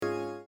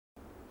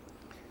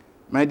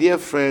My dear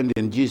friend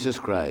in Jesus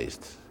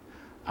Christ,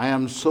 I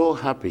am so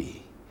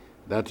happy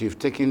that you've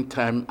taken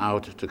time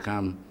out to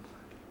come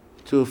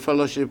to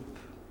fellowship,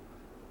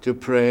 to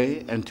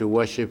pray, and to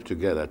worship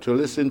together, to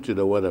listen to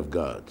the Word of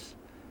God.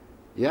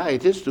 Yeah,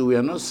 it is true. We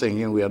are not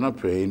singing, we are not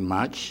praying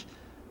much,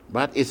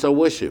 but it's a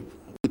worship.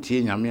 So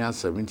you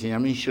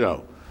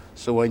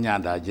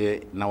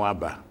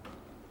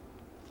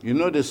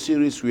know the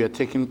series we are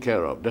taking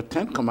care of, the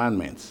 10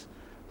 Commandments,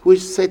 which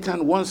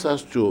Satan wants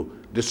us to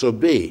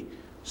disobey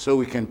so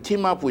we can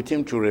team up with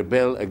him to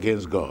rebel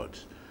against God.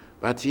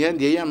 But we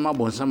have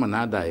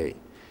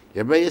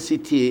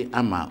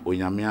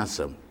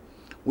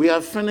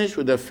finished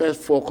with the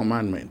first 4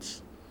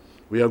 commandments.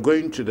 We are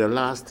going to the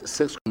last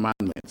 6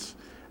 commandments,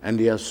 and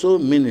they are so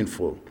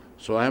meaningful.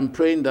 So I am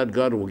praying that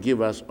God will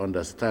give us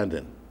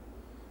understanding.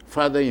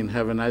 Father in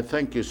heaven, I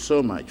thank you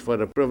so much for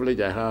the privilege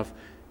I have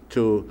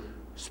to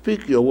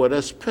speak your word,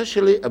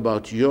 especially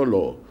about your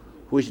law,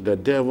 which the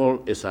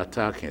devil is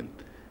attacking.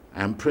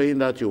 I am praying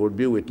that you will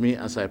be with me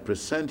as I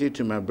present it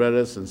to my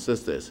brothers and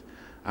sisters.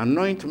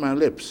 Anoint my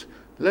lips.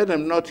 Let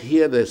them not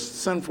hear the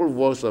sinful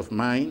voice of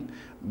mine,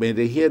 may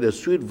they hear the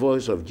sweet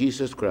voice of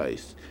Jesus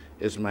Christ.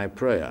 Is my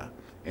prayer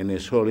in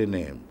his holy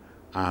name.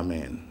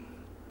 Amen.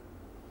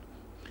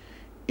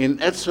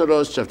 In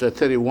Exodus chapter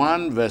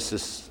 31,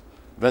 verse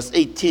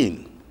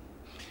 18,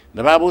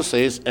 the Bible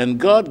says, "And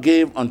God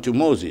gave unto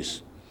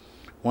Moses,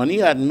 when he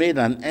had made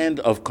an end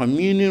of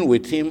communion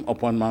with him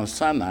upon Mount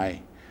Sinai,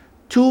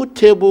 2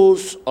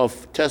 tables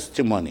of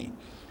testimony,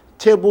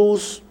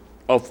 tables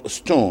of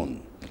stone,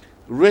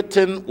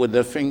 written with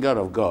the finger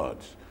of God."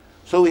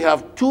 So we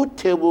have 2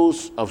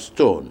 tables of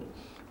stone.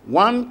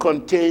 One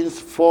contains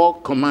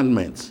 4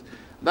 commandments.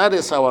 That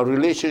is our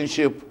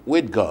relationship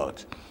with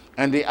God.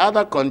 And the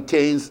other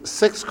contains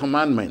 6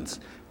 commandments.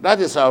 That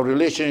is our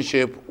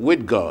relationship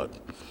with God.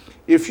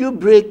 If you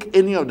break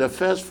any of the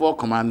first 4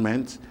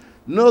 commandments,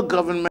 no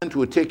government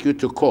will take you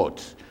to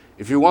court.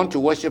 If you want to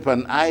worship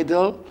an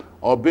idol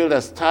or build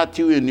a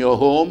statue in your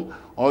home,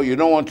 or you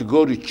don't want to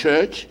go to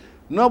church,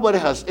 nobody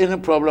has any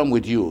problem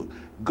with you.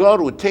 God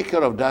will take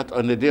care of that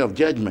on the day of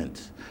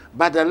judgment.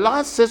 But the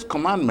last 6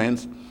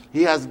 commandments,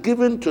 he has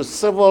given to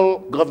civil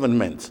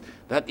governments,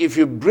 that if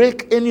you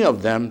break any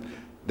of them,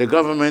 the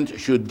government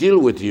should deal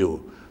with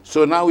you.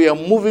 So now we are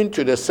moving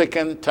to the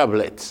second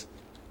tablet,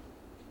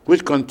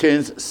 which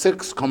contains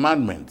 6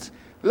 commandments.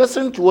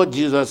 Listen to what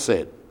Jesus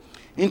said.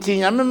 Inti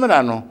nyame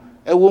mmara no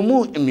ewo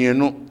mu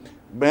mienu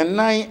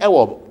benan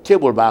ewo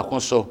table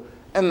baako so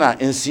na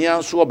nsia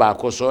nso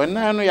baako so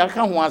enan no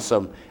yaka ho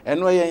asem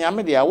eno ye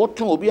nyame de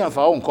awoto obi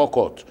amfa wo nkɔ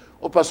court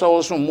opasa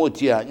wo so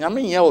moti a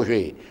nyame nya wo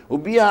hwe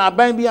obi a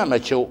aban bi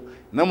amachew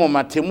na mo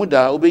matemu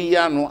da obeyi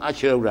ano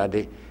akyere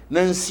awurade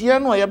na nsia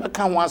no ye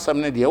beka ho asem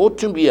ne de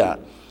woto bi a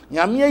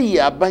nyame ayi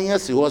aban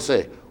asi ho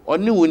se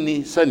oni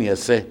woni sane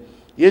ese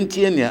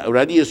yentie ne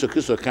awurade Yesu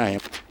Kristo kan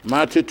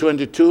Matthew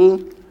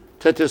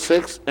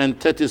 22:36 and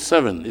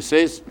 37. It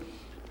says,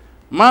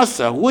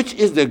 "Master, which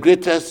is the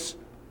greatest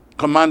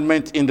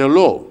commandment in the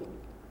law?"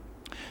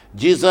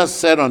 Jesus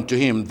said unto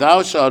him,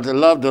 "Thou shalt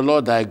love the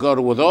Lord thy God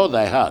with all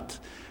thy heart,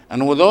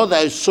 and with all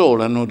thy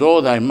soul, and with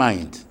all thy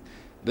mind."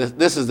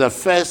 This is the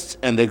first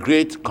and the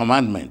great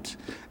commandment.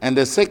 And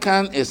the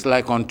second is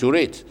like unto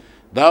it,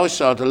 "Thou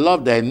shalt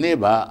love thy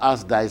neighbor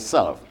as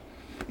thyself."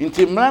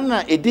 Inti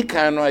mana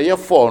edikan no ye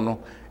 4 no,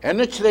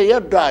 eno kire ye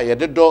do a ye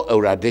de do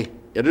awurade,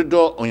 ye de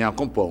do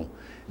onyankopon.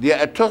 The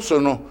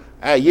etoso no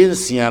ye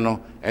nsia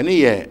no, ene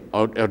ye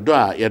do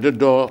a ye de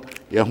do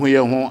ye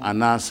ho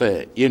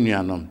anase ye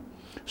nuanom.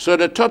 So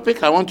the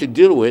topic I want to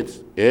deal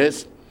with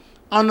is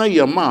honor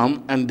your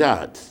mom and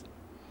dad.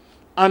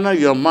 Honor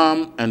your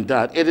mom and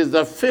dad. It is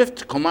the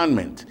 5th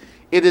commandment.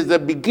 It is the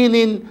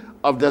beginning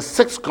of the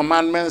 6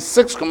 commandments.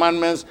 6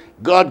 commandments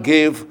God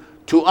gave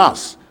to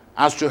us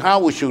as to how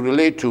we should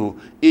relate to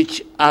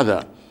each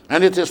other.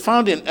 And it is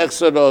found in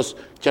Exodus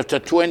chapter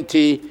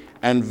 20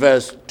 and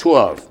verse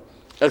 12.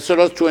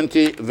 Exodus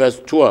 20 verse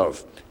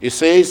 12. It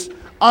says,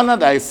 "Honor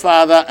thy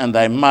father and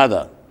thy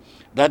mother,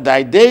 that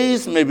thy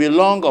days may be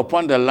long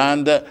upon the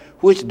land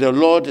which the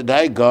Lord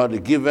thy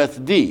God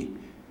giveth thee."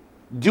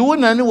 Diwo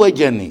na ni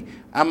wajani,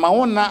 ama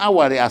wona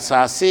aware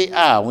asase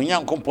a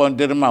wonyankopon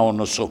de ma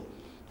wono so.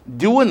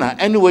 Diwo na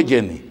ani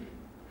wajani.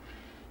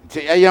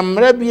 Te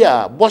ayamra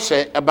bia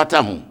bose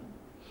ebata ho.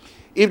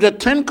 If the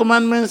 10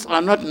 commandments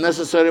are not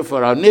necessary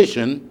for our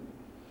nation,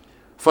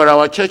 for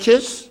our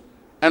churches,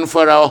 and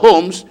for our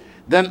homes,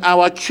 then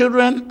our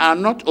children are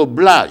not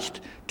obliged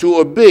to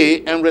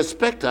obey and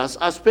respect us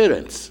as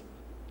parents.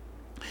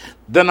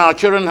 Then our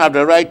children have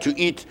the right to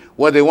eat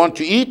what they want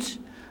to eat,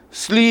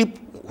 sleep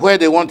where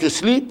they want to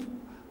sleep,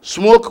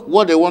 smoke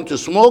what they want to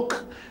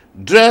smoke,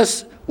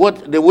 dress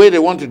the way they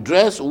want to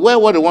dress, wear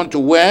what they want to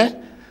wear,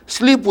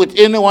 sleep with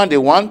anyone they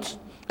want,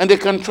 and they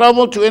can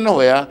travel to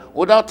anywhere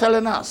without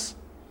telling us.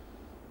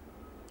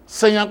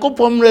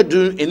 Sanyankopom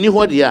redu eni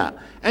hodi a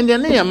ende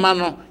ne yema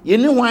no ye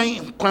ni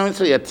hwan kwan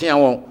se ye tea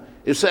won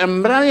ese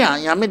embrane a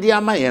nyame de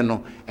ama ye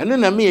no ene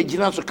na me ye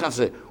gina so ka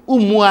se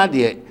umu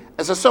ade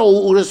ese se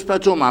wo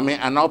respect o mame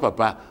ana o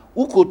papa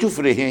ukotu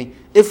firi he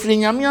efiri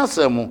nyame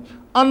asemu.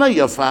 Honor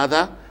your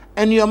father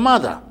and your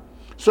mother.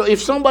 So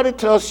if somebody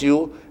tells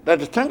you that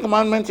the 10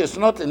 Commandments is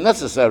not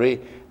necessary,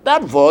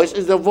 that voice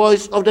is the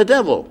voice of the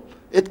devil.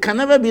 It can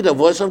never be the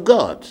voice of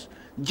God.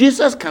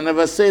 Jesus can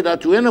never say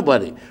that to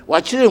anybody.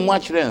 Wachire mu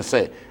achire and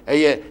say,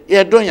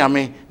 ye do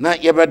nyame na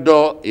ye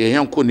bedo ye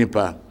yanko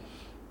nipa.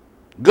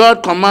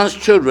 God commands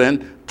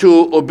children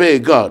to obey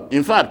God.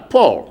 In fact,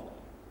 Paul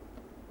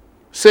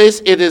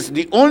says it is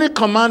the only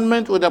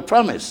commandment with a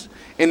promise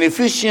in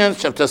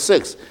Ephesians chapter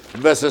 6,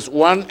 verses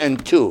 1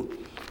 and 2.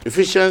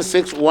 Ephesians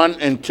 6,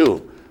 1 and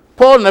 2.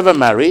 Paul never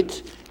married.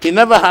 He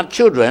never had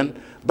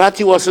children, but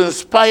he was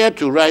inspired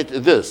to write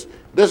this.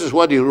 This is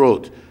what he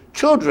wrote.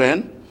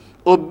 Children,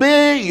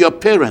 obey your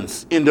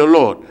parents in the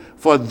Lord,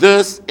 for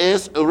this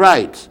is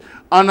right.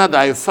 Honor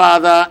thy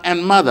father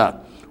and mother,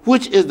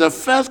 which is the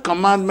first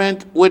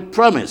commandment with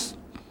promise.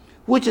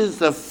 Which is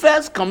the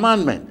first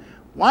commandment.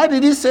 Why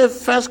did he say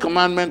first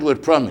commandment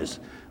with promise?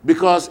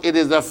 Because it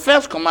is the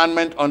first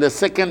commandment on the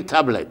second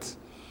tablet.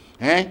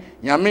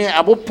 Nyame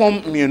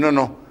abopom mienu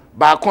no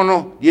ba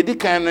kono yedi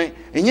kan no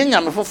enye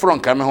nyame foforo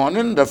nka me ho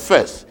no the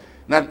first.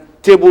 Na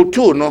table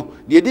 2 no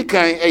yedi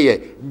kan eye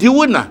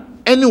diwuna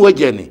eni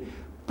wajeni.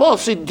 Paul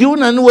said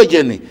diwuna eni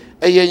wajeni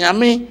eye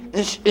nyame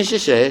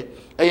nhihye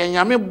eye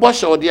nyame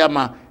bosha odi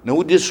ama na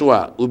wudi so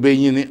a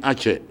obenyini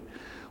ache.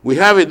 We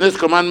have in this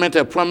commandment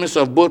a promise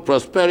of both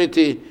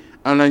prosperity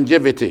and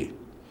longevity.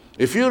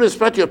 If you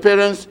respect your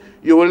parents,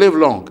 you will live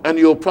long and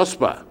you will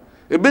prosper.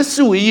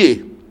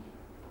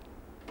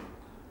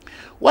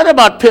 What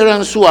about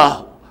parents who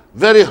are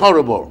very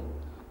horrible,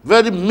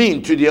 very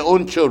mean to their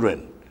own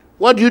children?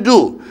 What do you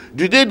do?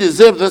 Do they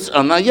deserve this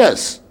honor?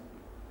 Yes.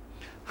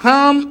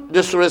 Ham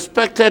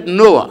disrespected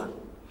Noah,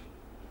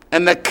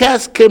 and the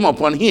curse came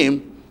upon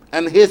him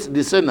and his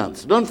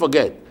descendants. Don't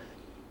forget.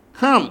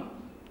 Ham,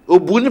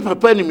 obuni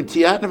papa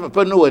nimtia, na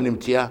papa Noah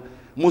nimtia.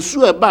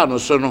 Musu eba no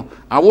so no,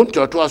 I want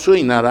to aso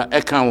inara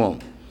ekan.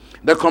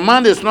 The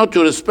command is not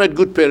to respect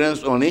good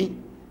parents only.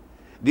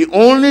 The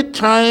only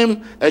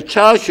time a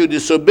child should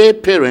disobey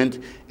parent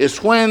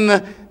is when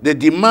the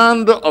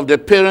demand of the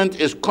parent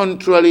is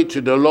contrary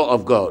to the law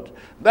of God.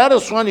 That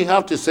is when you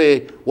have to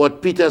say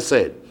what Peter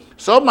said.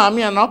 So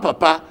mami and no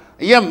papa,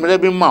 yem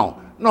rebi mau,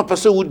 no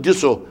pase would do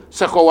so,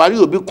 sakawari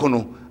obi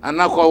kunu, and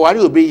nakawari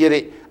obi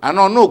yere, and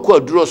no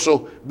kwa duro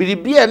so,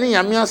 bidibia ni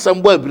yamia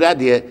sambo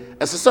brade,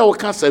 as a saw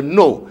cancer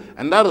no.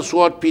 And that is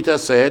what Peter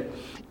said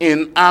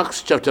in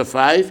Acts chapter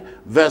 5,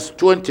 verse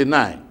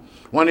 29.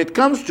 When it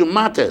comes to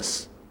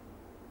matters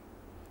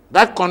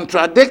that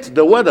contradict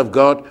the word of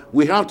God,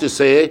 we have to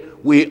say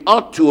we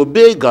ought to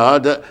obey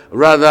God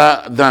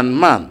rather than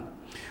man.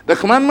 The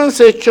commandment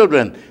says,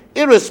 children,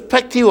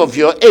 irrespective of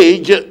your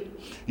age,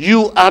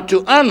 you are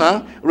to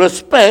honor,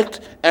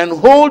 respect, and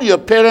hold your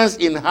parents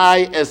in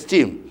high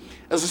esteem.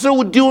 As I say,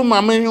 we do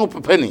mamma.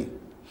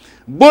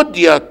 Both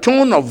their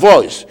tone of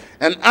voice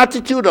and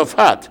attitude of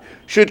heart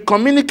should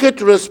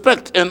communicate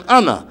respect and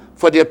honor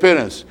for their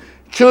parents.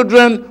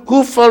 Children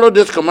who follow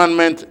this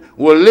commandment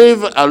will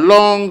live a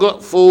long,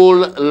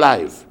 full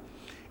life.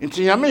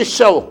 Inti nyame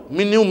show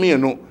minu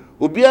mienu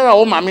obiara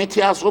o mame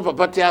ti aso o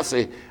papa ti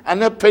ase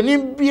ana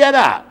panim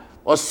biara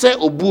o se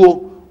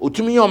obuo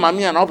otumi o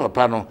mame na o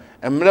papa no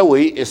emre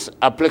we is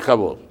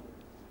applicable.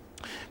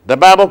 The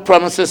Bible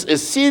promises a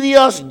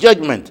serious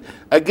judgment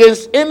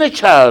against any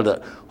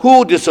child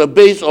who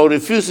disobeys or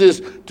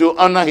refuses to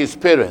honor his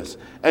parents.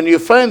 And you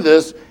find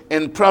this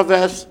in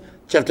Proverbs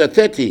chapter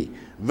 30,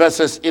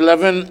 verses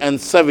 11 and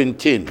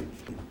 17.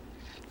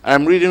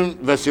 I'm reading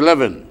verse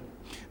 11.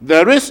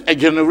 There is a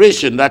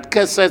generation that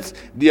curses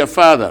their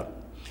father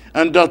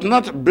and does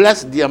not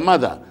bless their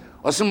mother.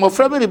 Verse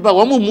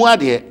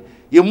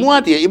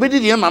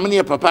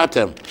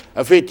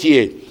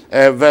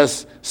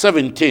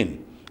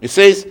 17. It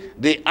says,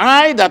 the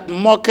eye that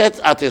mocketh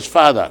at his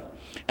father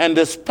and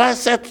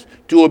despiseth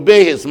to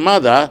obey his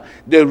mother,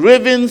 the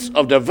ravens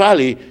of the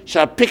valley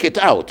shall pick it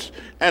out,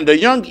 and the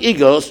young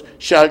eagles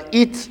shall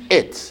eat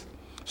it.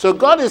 So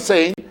God is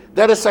saying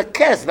there is a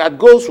curse that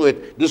goes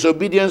with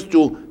disobedience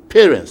to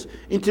parents.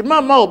 Inti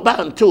mama oba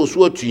nte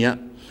osuo tuya,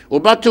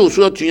 oba te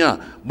osuo tuya,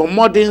 but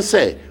modern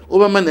say,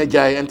 oba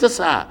manajai ente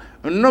sa,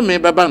 no me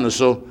baba no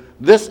so.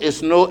 This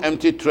is no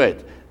empty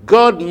threat.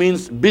 God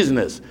means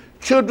business.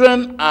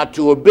 Children are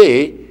to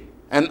obey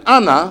and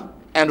honor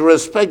and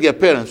respect their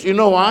parents. You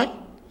know why?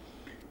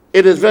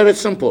 It is very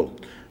simple.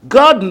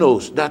 God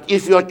knows that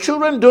if your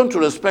children don't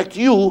respect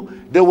you,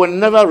 they will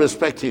never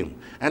respect him.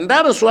 And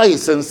that is why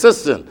he's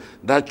insistent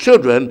that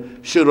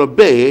children should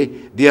obey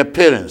their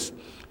parents.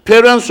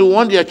 Parents who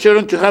want their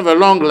children to have a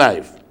long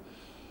life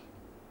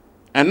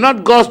and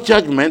not God's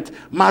judgment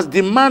must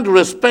demand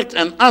respect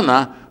and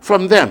honor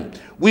from them.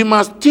 We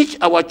must teach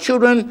our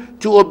children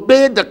to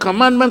obey the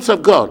commandments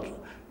of God.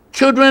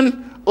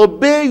 Children,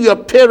 obey your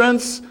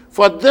parents,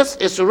 for this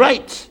is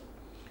right.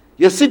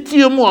 You sit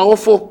here more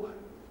awful.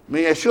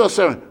 May assure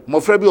sir,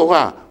 Mofrebi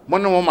Oha,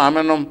 Mono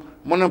Mamenum,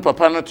 Mono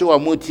Papa to a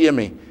mutie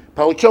me.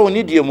 Paucho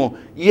ni diemo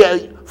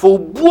ye for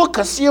buo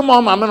kase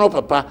ma ma no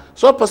papa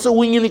so pese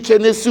wunyini che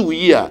na si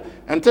wuyi a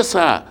ente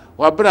sa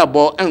wa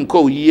brabo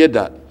enko wuyi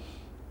da.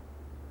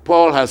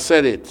 Paul has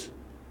said it.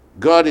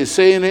 God is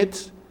saying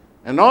it,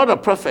 and all the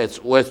prophets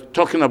were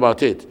talking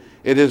about it.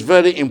 It is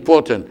very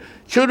important.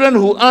 Children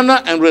who honor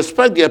and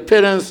respect their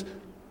parents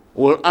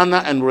will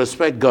honor and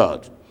respect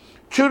God.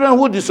 Children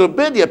who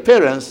disobey their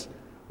parents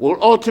will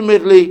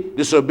ultimately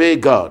disobey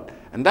God.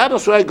 And that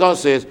is why God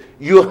says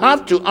you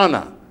have to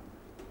honor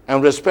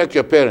and respect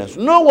your parents.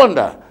 No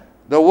wonder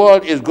the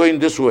world is going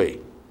this way.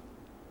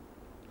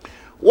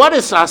 What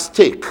is at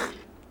stake?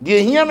 Do you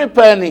hear me,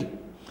 Penny?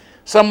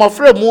 Some of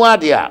them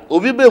muadia,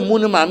 obibe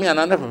munu mami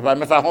anane papa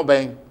mefa ho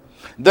ben.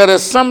 There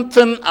is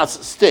something at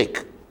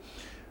stake.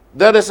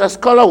 There is a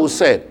scholar who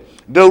said,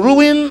 the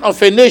ruin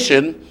of a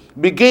nation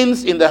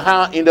begins in the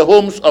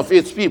homes of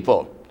its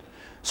people.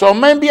 So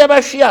men be aba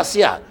hwia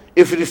sia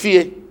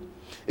efirifie.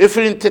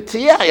 Efirin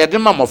tetea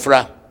yadema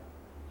mofra.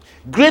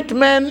 Great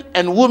men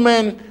and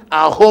women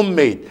are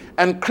homemade,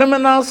 and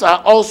criminals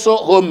are also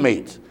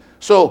homemade.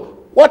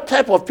 So what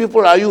type of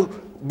people are you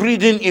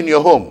breeding in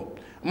your home?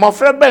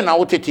 Mofra ben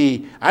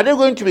awoteti, are they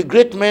going to be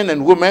great men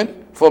and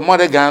women for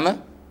Mother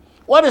Ghana?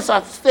 What is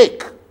at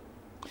stake?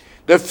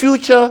 The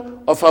future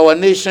of our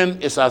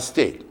nation is at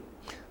stake.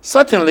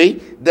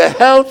 Certainly, the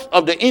health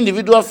of the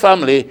individual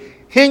family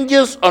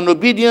hinges on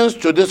obedience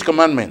to this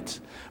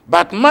commandment,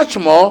 but much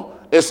more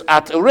is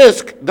at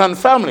risk than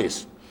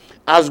families.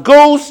 As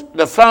goes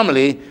the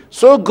family,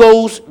 so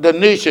goes the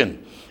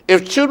nation.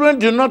 If children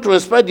do not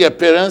respect their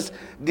parents,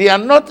 they are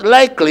not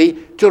likely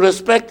to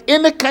respect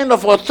any kind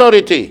of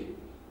authority.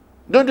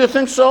 Don't you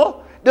think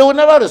so? They will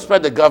never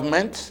respect the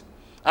government.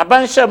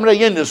 Abanshamre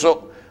yendi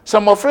so.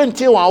 Some of friends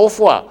tell one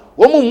offer.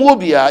 Womu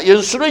mobia,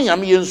 yensuru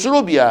nyami,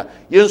 yensuru bia,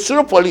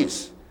 yensuru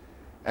police.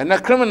 And the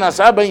criminals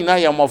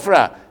abayina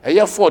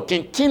yamofra,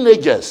 14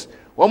 teenagers.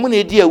 Womu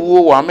nedia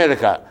wo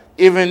America,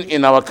 even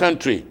in our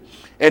country.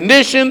 A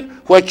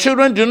nation where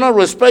children do not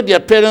respect their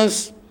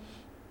parents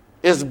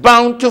is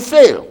bound to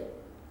fail.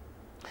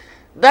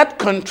 That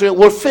country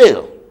will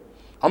fail.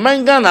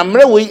 Ghana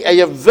mrewi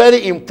are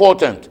very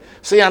important.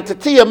 So in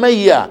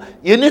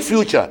the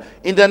future,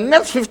 in the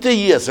next 50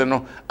 years,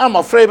 I'm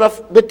afraid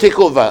they take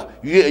over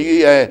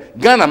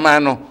Ghana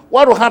man.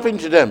 What will happen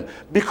to them?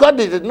 Because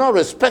they did not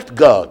respect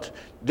God,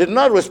 did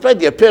not respect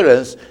their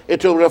parents,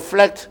 it will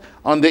reflect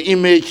on the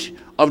image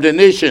of the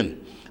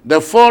nation. The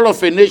fall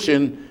of a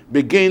nation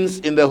begins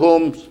in the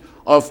homes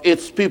of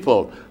its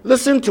people.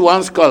 Listen to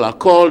one scholar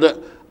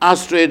called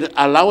Astrid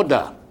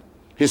Alauda.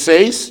 He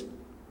says,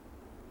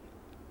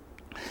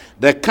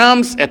 there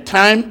comes a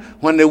time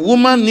when a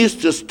woman needs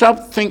to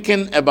stop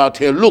thinking about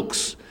her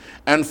looks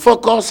and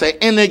focus her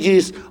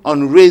energies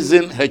on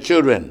raising her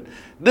children.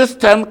 This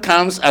time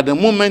comes at the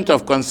moment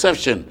of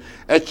conception.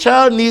 A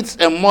child needs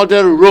a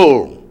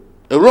role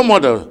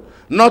model,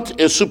 not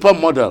a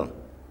supermodel.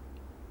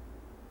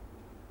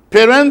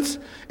 Parents,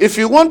 if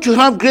you want to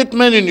have great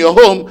men in your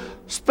home,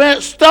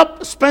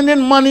 stop spending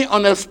money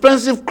on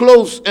expensive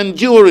clothes and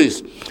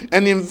jewelries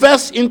and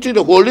invest into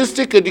the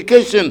holistic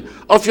education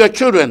of your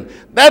children.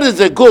 That is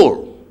the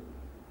goal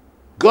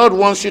God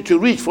wants you to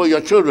reach for your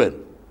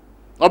children.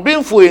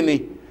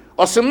 Obinfueni,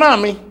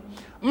 osemami,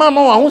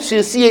 mama wa hu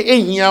siesie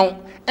ehia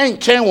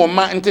enchen wo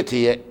ma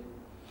ntete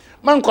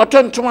man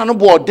koto ntoma no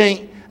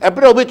boden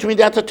ebere obetumi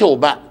de atete wo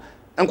ba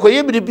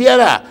enkoye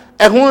biribiara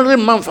ehun re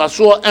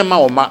manfaso ema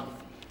wo ma.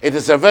 It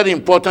is a very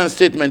important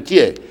statement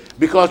here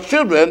because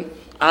children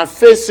are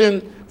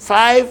facing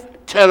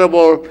 5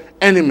 terrible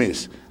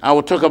enemies. I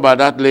will talk about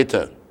that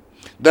later.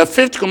 The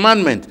 5th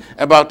commandment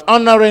about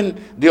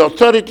honoring the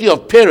authority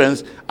of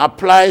parents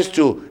applies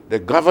to the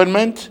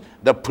government,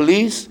 the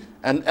police,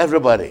 and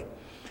everybody.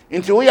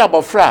 Into we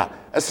abofra,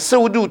 as I say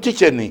we do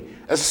teacher ni,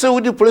 as I say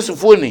we do police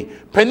phone,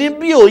 penny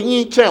bi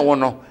oyin chen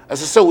wono,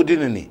 as I say we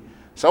do ni.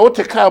 So what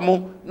take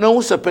mu na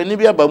wo se penny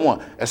bi abamu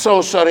a, as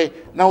so sorry,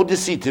 na wo de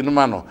seat no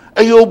ma no.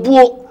 Ayo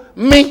buo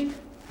me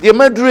the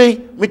madre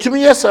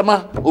mitumi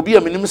yesama obi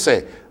a menim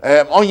say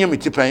onye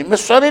mitipan me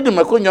sorry de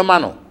makonyo ma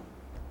no.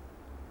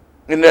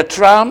 In the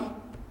tram,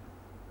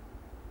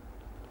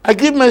 I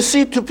give my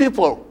seat to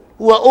people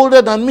who are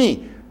older than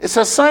me. It's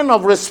a sign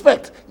of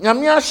respect.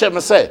 Nyamia shem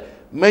say,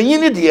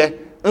 "Manyini die,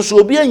 nso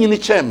obi anyini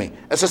cheme."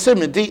 As I say,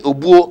 me di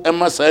obuo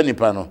emasa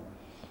nipa no.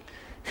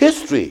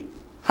 History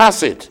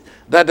has it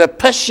that the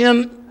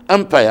Persian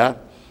Empire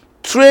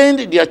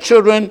trained their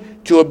children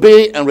to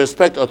obey and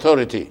respect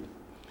authority.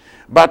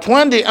 But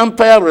when the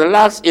empire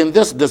relaxed in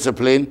this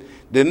discipline,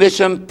 the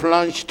nation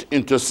plunged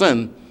into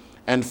sin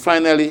and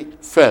finally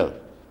fell.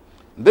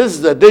 This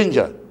is the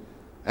danger.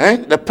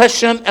 The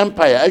Persian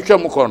Empire,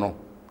 actually, mukono.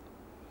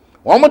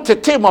 Wamo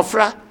tete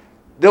mafra,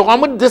 the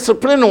wamo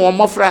discipline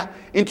wamo mafra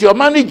into your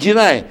money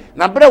jinai.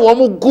 Na bre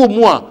wamo go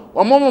mua,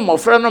 wamo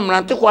mafra no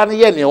mrante kwa ni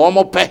ye ni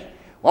wamo pe,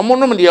 wamo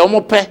no mdi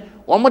wamo pe,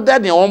 wamo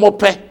dad ni wamo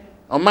pe,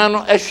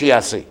 omano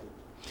eshiase.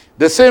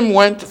 The same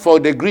went for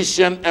the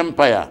Grecian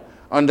Empire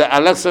under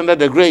Alexander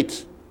the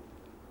Great.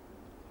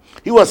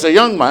 He was a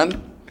young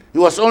man, He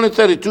was only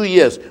 32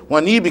 years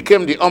when he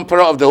became the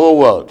emperor of the whole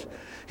world.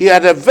 He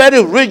had a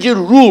very rigid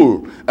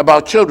rule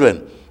about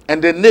children,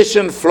 and the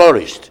nation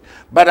flourished.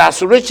 But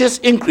as riches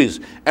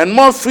increased and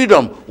more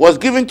freedom was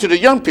given to the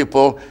young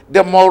people,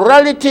 the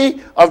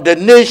morality of the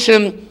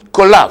nation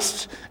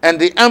collapsed and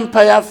the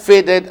empire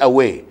faded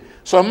away.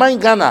 So man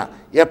Ghana,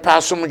 ye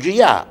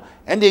pasomdwea,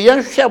 and the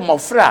young share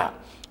mofra,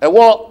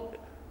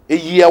 a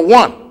year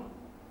 1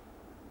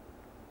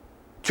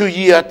 to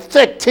year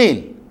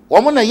 13.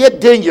 Woman are yet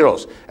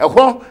dangerous. A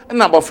one and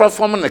abofra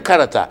forming a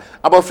character.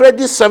 Abofra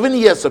this 7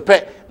 years a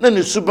pet, then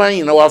you suban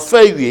in our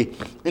fair ye,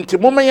 into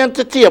moment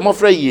entity a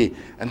mofra ye,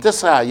 and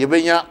that's how you be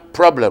your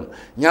problem.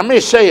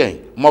 Nyame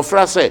saying,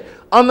 mofra say,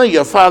 honor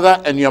your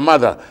father and your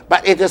mother.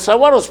 But it is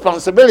our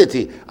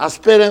responsibility as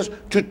parents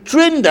to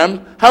train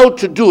them how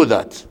to do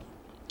that.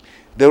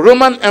 The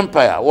Roman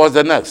Empire was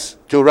the next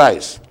to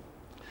rise,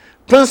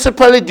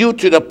 principally due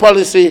to the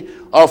policy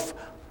of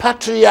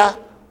Patria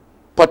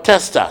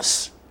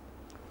Potestas.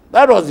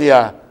 That was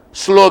their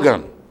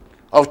slogan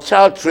of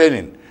child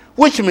training,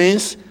 which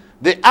means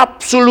the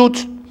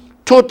absolute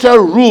total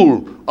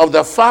rule of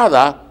the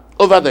father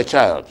over the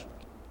child.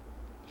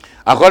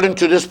 According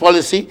to this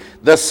policy,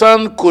 the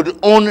son could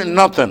own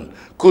nothing,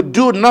 could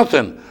do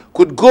nothing,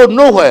 could go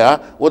nowhere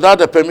without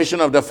the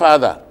permission of the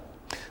father.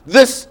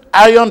 This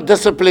iron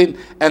discipline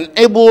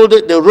enabled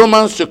the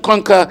Romans to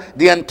conquer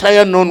the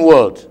entire known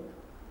world.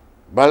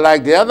 But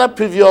like the other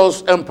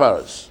previous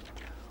emperors,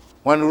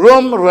 when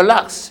Rome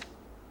relaxed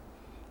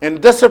in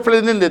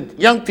disciplining the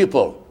young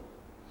people,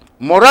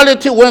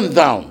 morality went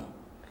down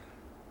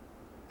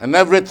and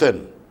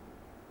everything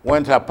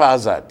went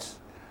haphazard.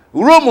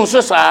 Rome was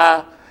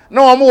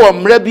no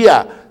one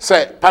mrebia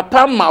say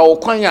papa ma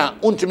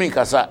okwanya untumi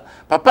nkasa,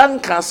 papa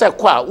nka say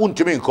kwa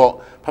untumi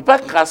nko, papa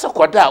nka say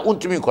kwada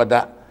untumi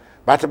nkoda.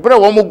 But bro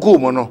womo gu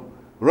mo no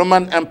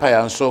Roman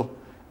Empire so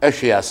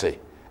ehwe.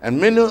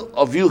 And many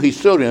of you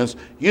historians,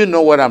 you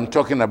know what I'm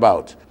talking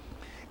about.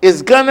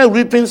 Is Ghana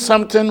reaping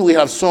something we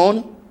have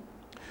sown?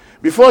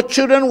 Before,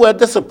 children were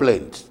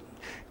disciplined.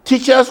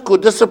 Teachers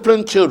could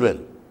discipline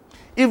children.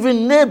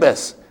 Even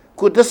neighbors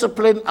could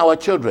discipline our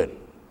children.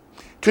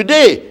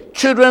 Today,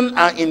 children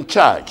are in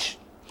charge.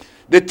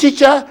 The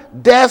teacher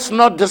dares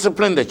not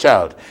discipline the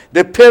child.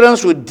 The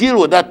parents will deal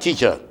with that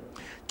teacher.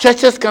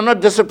 Churches cannot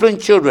discipline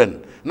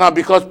children now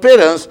because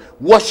parents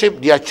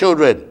worship their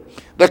children.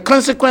 The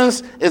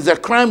consequence is the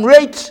crime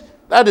rate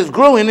that is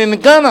growing in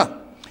Ghana.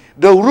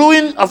 The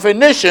ruin of a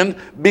nation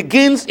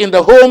begins in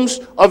the homes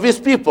of its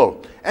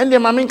people. And the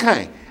mamin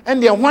kind,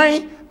 and the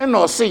why, and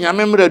no say ya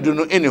memory do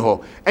no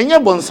anyhow. And ya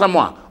bon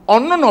samoa,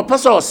 on no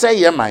person or say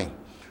ya mine.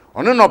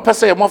 On no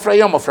person ya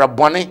mofra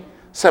bonnie,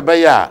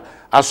 sabaya,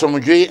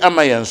 asomdwe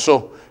amayan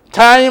so.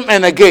 Time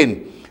and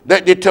again, the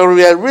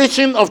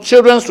deterioration of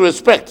children's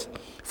respect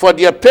for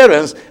their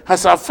parents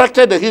has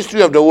affected the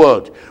history of the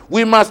world.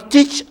 We must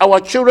teach our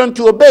children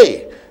to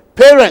obey.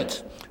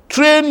 Parents,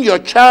 train your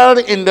child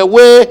in the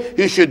way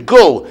he should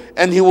go,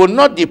 and he will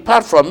not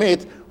depart from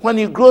it when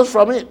he grows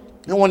from it.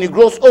 And when he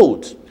grows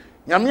old.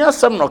 Nyamia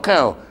sam no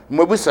kan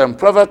mobusam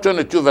Proverbs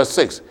 22 verse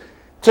 6.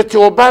 Tete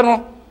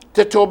obano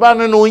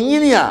no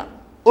nyini a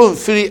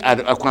onfiri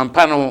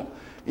akwampa no.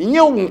 Nye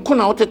wonko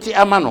na wotete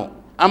ama no,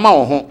 ama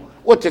wo ho.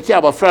 Wotete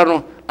abafra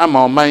no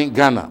ama oman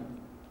Ghana.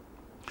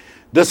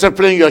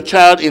 Discipline your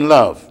child in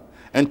love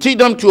and teach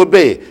them to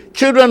obey.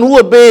 Children who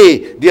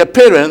obey their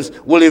parents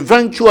will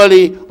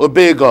eventually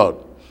obey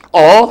God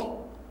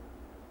or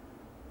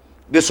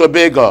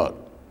disobey God.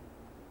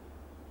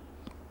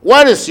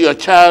 What is your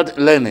child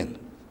learning?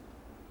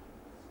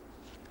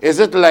 Is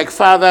it like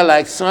father,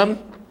 like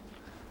son?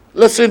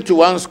 Listen to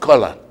one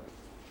scholar.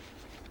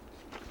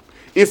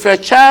 If a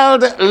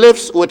child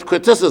lives with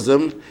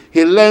criticism,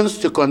 he learns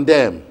to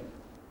condemn.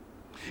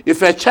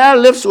 If a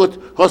child lives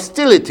with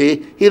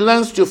hostility, he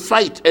learns to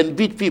fight and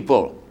beat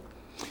people.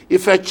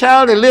 If a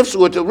child lives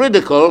with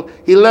ridicule,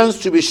 he learns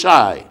to be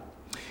shy.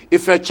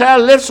 If a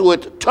child lives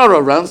with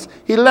tolerance,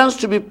 he learns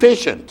to be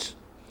patient.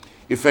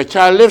 If a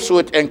child lives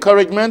with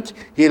encouragement,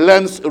 he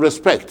learns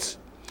respect.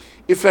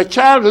 If a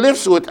child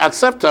lives with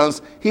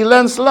acceptance, he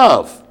learns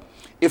love.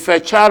 If a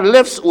child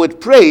lives with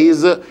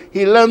praise,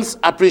 he learns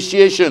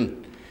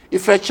appreciation.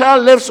 If a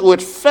child lives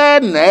with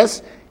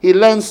fairness, he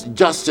learns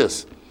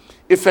justice.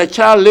 If a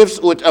child lives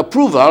with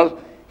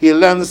approval, he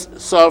learns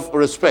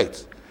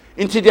self-respect.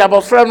 Into the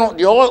abofra no,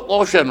 the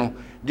ocean no,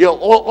 the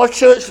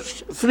ocean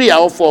free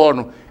out for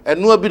no, and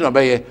no be no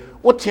baye.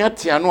 What tia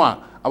no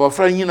a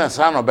abofra nyina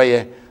sa no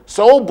baye.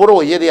 So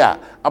boro yeri a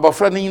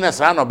abofra nyina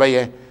sa no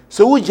baye.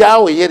 So wugya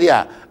wo yeri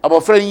a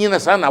abofra nyina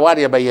sa na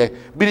wade baye.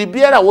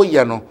 Biribiara wo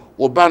ye no,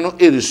 oba no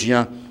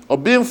erisua.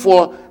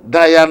 Obinfo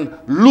Diane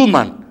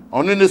Luman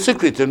on in the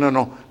secret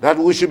no that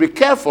we should be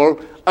careful,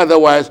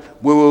 otherwise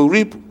we will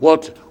reap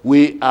what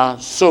we are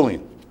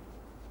sowing.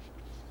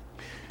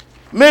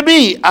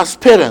 Maybe as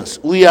parents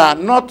we are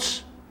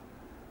not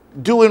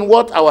doing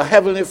what our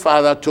Heavenly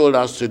Father told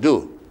us to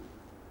do.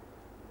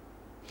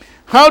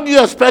 How do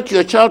you expect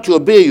your child to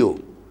obey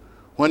you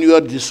when you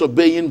are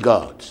disobeying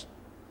God?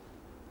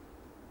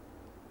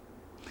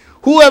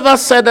 Whoever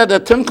said that the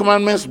 10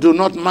 Commandments do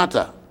not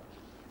matter,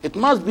 it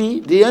must be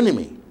the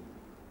enemy.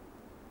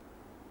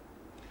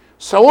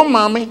 So,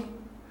 mommy,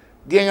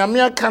 the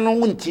Yamia canon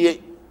won't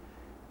ye.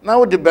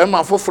 Now the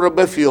Bema for a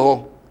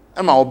befio,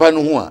 and my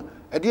Obanua,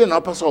 a dear no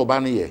pass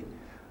Obani.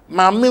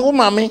 Mammy, oh,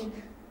 mammy,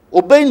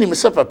 obeying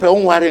himself a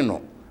peon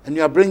warino, and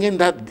you are bringing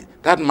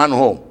that man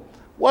home.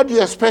 What do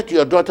you expect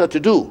your daughter to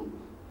do?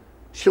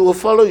 She will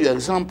follow your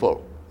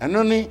example. And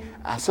only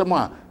as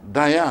someone,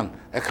 Diane,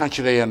 a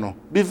country,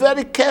 be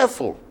very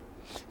careful.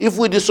 If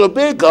we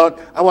disobey God,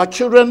 our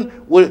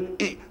children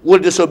will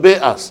disobey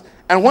us.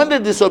 And when they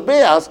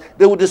disobey us,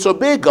 they will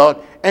disobey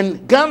God,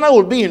 and Ghana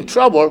will be in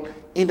trouble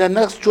in the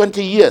next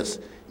 20 years.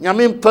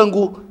 Nyamin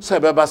Pangu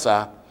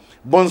Sebebasa.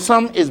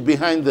 Bonsam is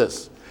behind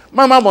this.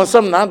 Mama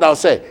Bonsam now thou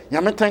say,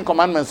 Nyamin 10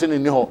 Commandments in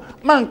Niho.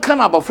 Man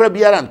can about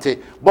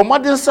Frebiarante, but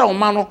modern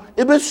Saumano,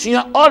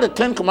 Ebesia, all the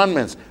 10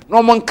 Commandments.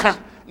 No one can,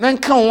 none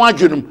can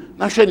wajunum,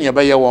 Nashania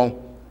by your.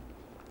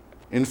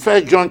 In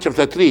 1 John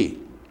chapter 3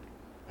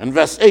 and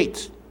verse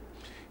 8,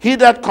 he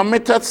that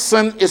committeth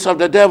sin is of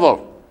the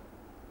devil.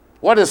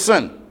 What is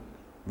sin?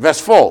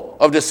 Verse 4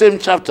 of the same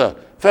chapter,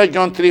 1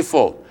 John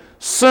 3:4.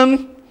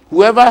 Sin,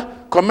 whoever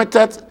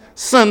committeth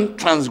sin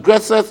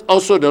transgresseth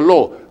also the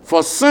law.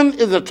 For sin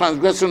is the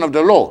transgression of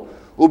the law.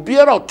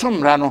 Ubiara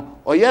otumra no,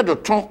 oye do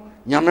ton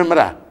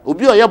nyamemra.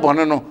 Ubi oye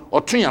bone no,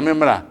 otu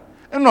nyamemra.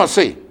 And no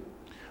say,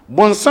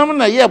 bonsam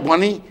na ye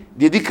bone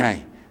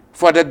didikan.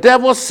 For the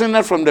devil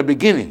sinned from the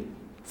beginning.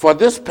 For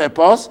this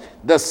purpose,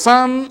 the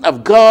Son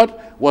of God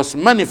was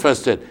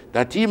manifested,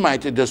 that he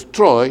might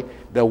destroy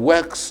the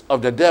works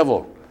of the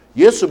devil.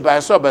 Yesu by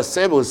so ba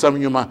say bonsam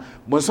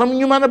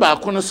nyuma na ba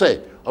ko no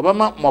say,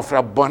 obama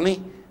mofra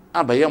bone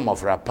abaye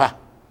mofra pa.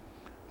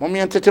 Mommy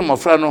tete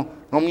mofra no,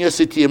 no me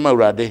sitie ma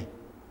urade.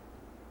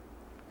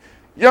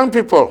 Young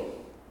people,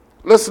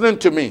 listening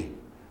to me,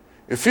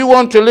 if you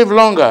want to live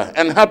longer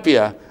and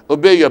happier,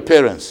 obey your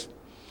parents.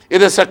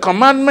 It is a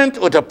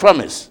commandment with a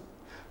promise.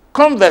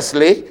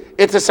 Conversely,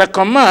 it is a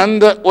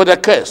command with a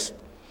curse.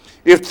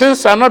 If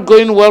things are not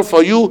going well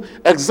for you,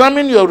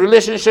 examine your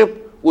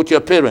relationship with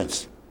your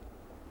parents.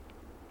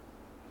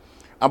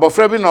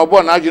 Abofrebi na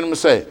obo na adwene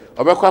say,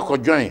 obekwa ko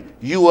join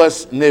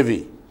US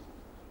Navy.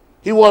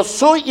 He was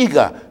so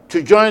eager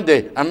to join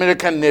the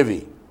American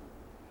Navy.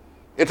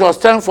 It was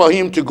time for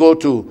him to go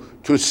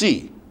to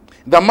sea.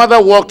 The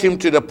mother walked him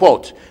to the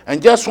port,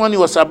 and just when he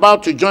was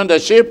about to join the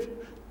ship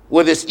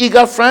with his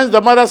eager friends,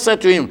 the mother said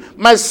to him,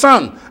 "My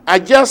son, I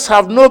just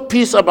have no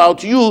peace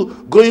about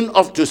you going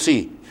off to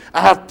sea.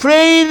 I have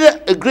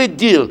prayed a great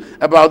deal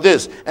about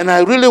this, and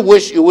I really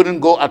wish you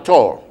wouldn't go at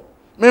all.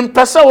 It's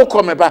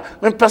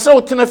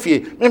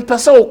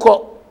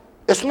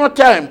not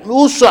time.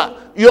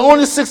 You're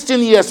only 16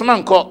 years,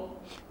 man.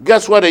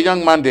 Guess what the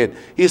young man did?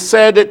 He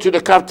said to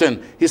the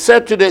captain, he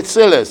said to the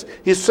sailors,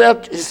 he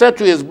said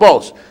to his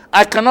boss,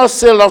 I cannot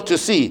sail off to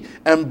sea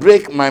and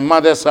break my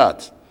mother's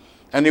heart.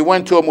 And he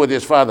went home with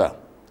his father.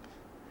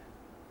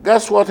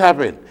 Guess what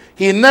happened?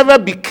 He never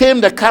became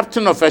the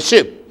captain of a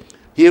ship.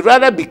 He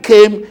rather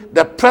became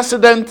the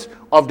president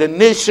of the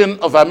nation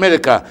of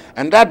America.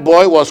 And that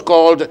boy was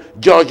called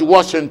George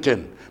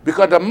Washington.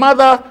 Because the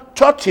mother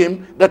taught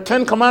him the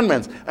 10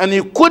 Commandments, and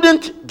he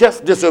couldn't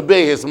just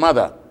disobey his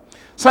mother.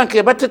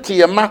 Sanke betete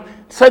yema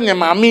sanya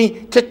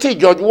mami tete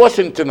George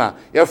Washington,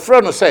 your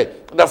friend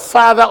said, the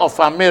father of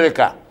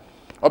America.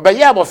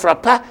 Obeye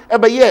abofra pa,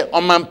 ebeye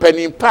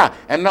omampanin pa,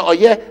 and na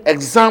oye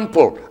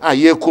example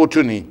ye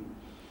kotuni.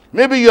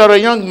 Maybe you are a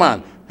young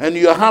man and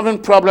you are having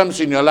problems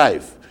in your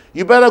life.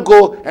 You better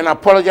go and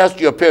apologize to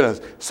your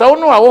parents. So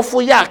no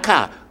awofu ya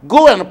ka,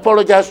 go and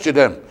apologize to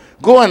them.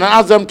 Go and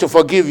ask them to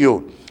forgive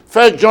you.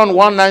 1 John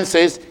 1:9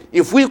 says,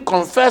 if we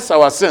confess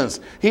our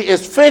sins, he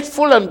is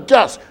faithful and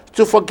just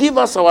to forgive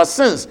us our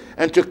sins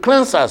and to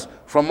cleanse us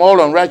from all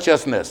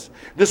unrighteousness.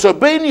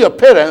 Disobeying your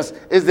parents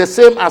is the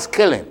same as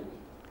killing.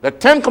 The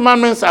 10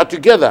 Commandments are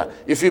together.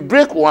 If you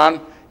break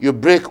one, you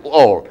break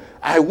all.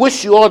 I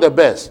wish you all the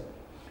best.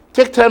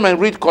 Take time and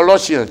read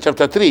Colossians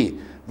chapter 3,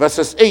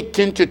 verses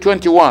 18 to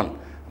 21.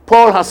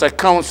 Paul has a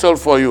counsel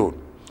for you.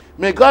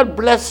 May God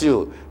bless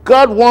you.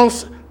 God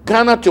wants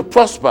Ghana to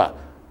prosper.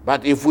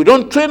 But if we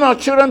don't train our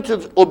children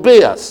to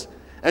obey us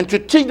and to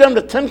teach them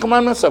the 10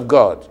 Commandments of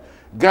God,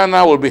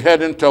 Ghana will be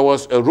heading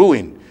towards a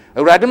ruin.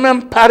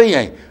 Radimem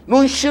pariyan,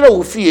 no shira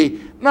ufie,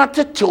 na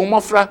tete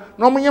umofra,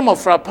 no munye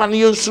mofra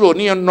pani yonsuro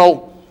ni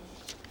no.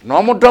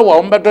 No mo do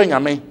wa ombedo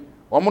nyame.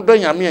 Wo mo do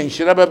nyame an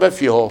shira bebe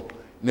fie ho,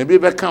 na bi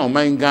be kan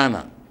oman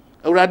Ghana.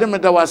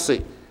 Radimem da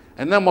wase.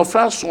 Ena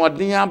mofra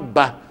soaden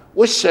aba,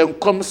 wo hye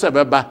nkom se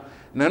beba.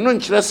 Na no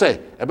nkire se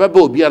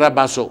ebeba obiara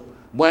ba so.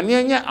 Bo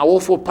anya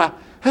awofo pa.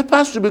 Help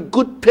us to be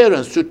good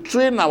parents, to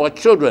train our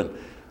children.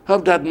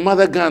 Help that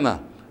Mother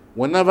Ghana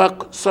will never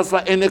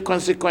suffer any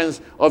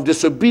consequence of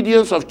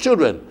disobedience of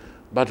children,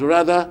 but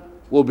rather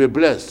will be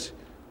blessed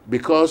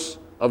because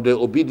of the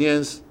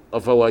obedience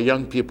of our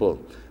young people.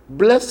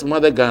 Bless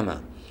Mother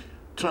Ghana.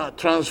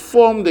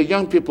 Transform the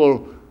young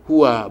people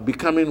who are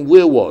becoming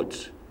wayward.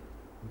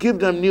 Give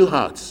them new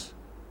hearts.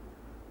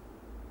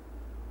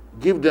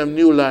 Give them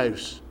new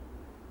lives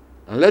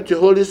And let your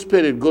Holy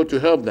Spirit go to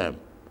help them.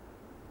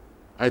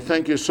 I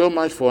thank you so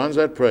much for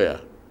answered prayer.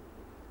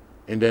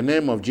 In the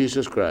name of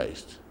Jesus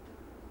Christ.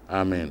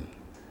 Amen.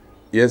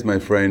 Yes, my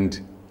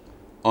friend,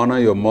 honor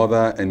your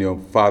mother and your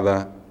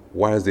father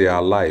whilst they are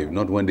alive,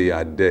 not when they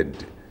are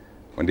dead.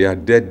 When they are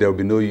dead, there will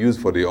be no use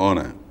for the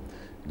honor.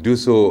 Do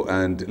so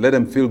and let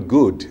them feel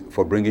good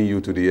for bringing you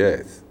to the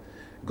earth.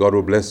 God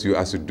will bless you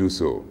as you do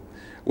so.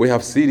 We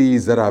have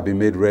CDs that have been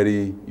made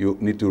ready. You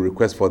need to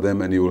request for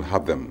them and you will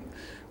have them.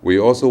 We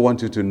also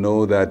want you to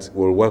know that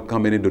we'll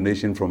welcome any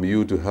donation from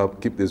you to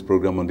help keep this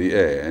program on the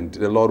air, and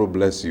the Lord will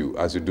bless you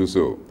as you do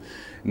so.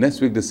 Next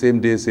week, the same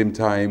day, same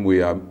time,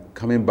 we are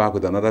coming back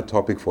with another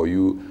topic for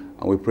you,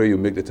 and we pray you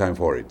make the time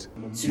for it.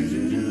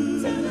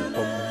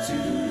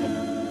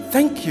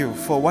 Thank you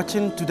for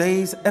watching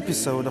today's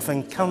episode of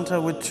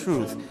Encounter with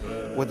Truth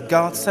with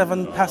God's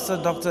servant, Pastor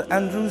Dr.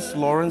 Andrews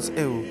Lawrence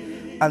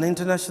Ew, an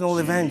international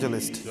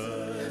evangelist.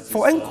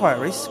 For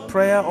inquiries,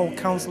 prayer, or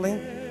counseling,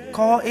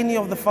 call any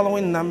of the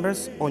following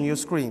numbers on your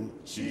screen.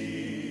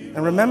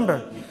 And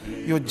remember,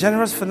 your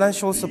generous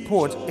financial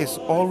support is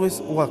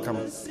always welcome.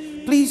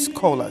 Please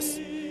call us.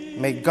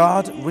 May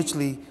God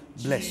richly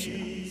bless you.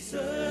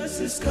 Jesus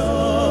is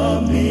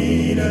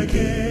coming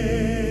again.